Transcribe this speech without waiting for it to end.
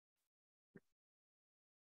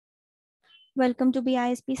Welcome to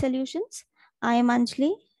BISP Solutions. I am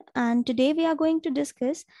Anjali, and today we are going to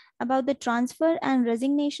discuss about the transfer and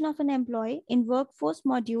resignation of an employee in workforce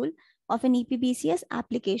module of an EPBCS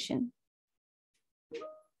application.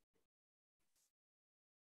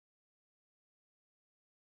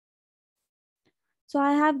 So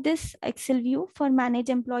I have this Excel view for Manage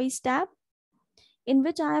Employees tab, in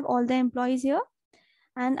which I have all the employees here,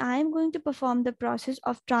 and I am going to perform the process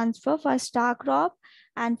of transfer for Starcrop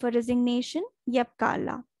and for resignation, Yep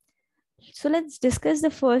Carla. So let's discuss the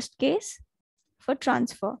first case for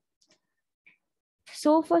transfer.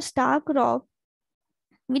 So for Starcrop,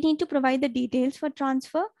 we need to provide the details for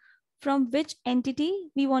transfer, from which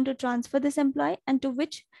entity we want to transfer this employee and to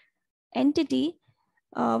which entity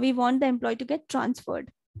we want the employee to get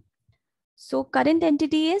transferred. So current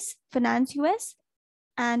entity is Finance US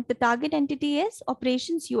and the target entity is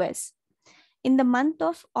Operations US. In the month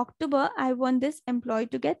of October, I want this employee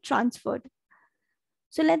to get transferred.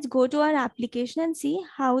 So let's go to our application and see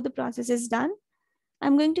how the process is done.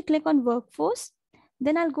 I'm going to click on Workforce.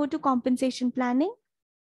 Then I'll go to Compensation Planning.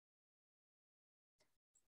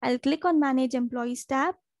 I'll click on Manage Employees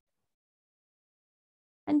tab.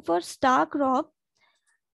 And for Starcrop,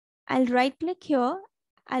 I'll right click here.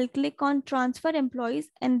 I'll click on Transfer Employees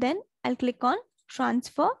and then I'll click on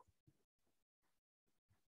Transfer.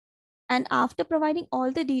 And after providing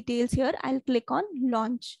all the details here, I'll click on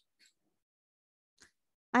Launch.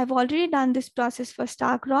 I've already done this process for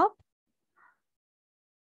Starcrop.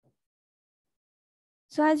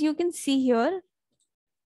 So as you can see here,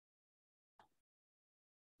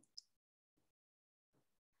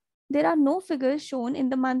 there are no figures shown in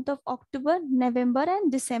the month of October, November,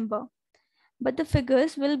 and December, but the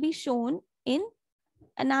figures will be shown in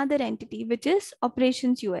another entity, which is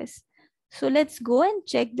Operations US. So let's go and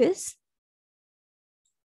check this.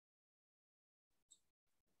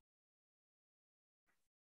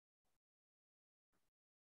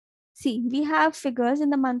 See, we have figures in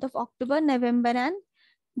the month of October, November, and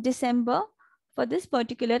December for this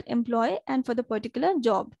particular employee and for the particular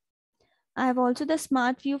job. I have also the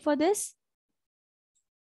smart view for this.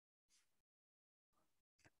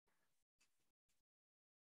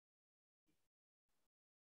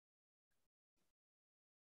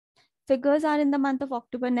 Figures are in the month of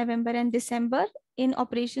October, November, and December in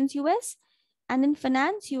Operations US, and in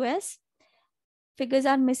Finance US, figures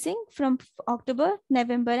are missing from October,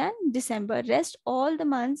 November, and December. Rest all the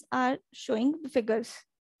months are showing the figures.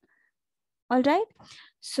 All right.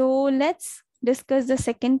 So let's discuss the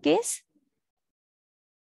second case.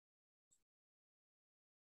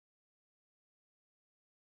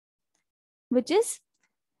 Which is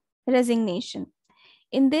resignation.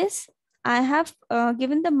 In this, I have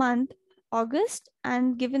given the month August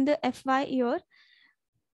and given the FY year,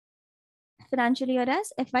 financial year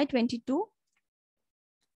as FY22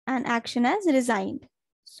 and action as resigned.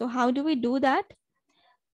 So how do we do that?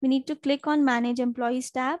 We need to click on Manage Employees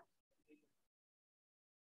tab.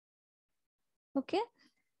 Okay.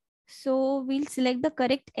 So we'll select the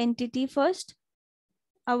correct entity first.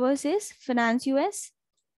 Ours is Finance US.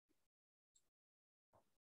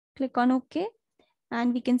 Click on OK.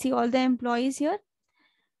 And we can see all the employees here.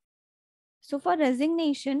 So for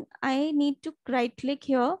resignation, I need to right click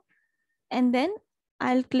here and then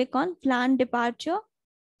I'll click on Plan Departure.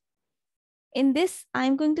 In this,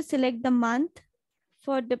 I'm going to select the month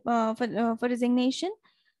for resignation,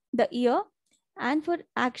 the year, and for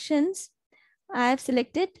actions, I have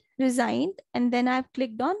selected resigned and then I've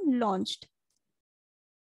clicked on launched.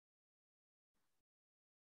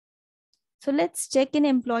 So let's check in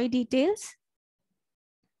employee details.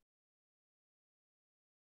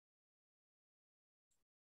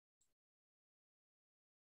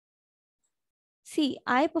 See,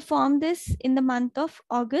 I performed this in the month of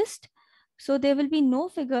August. So there will be no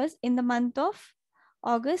figures in the month of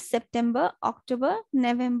August, September, October,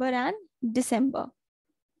 November, and December.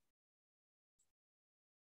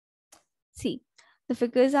 See, the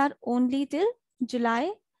figures are only till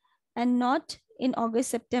July and not in August,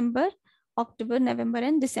 September, October, November,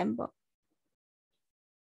 and December.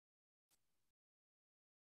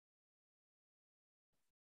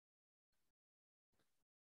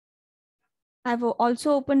 I've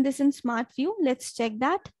also opened this in Smart View. Let's check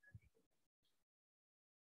that.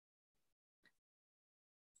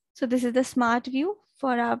 So this is the Smart View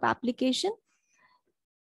for our application.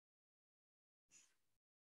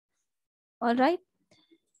 All right.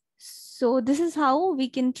 So this is how we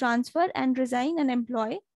can transfer and resign an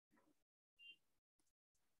employee.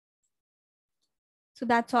 So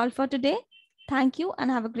that's all for today. Thank you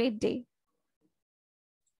and have a great day.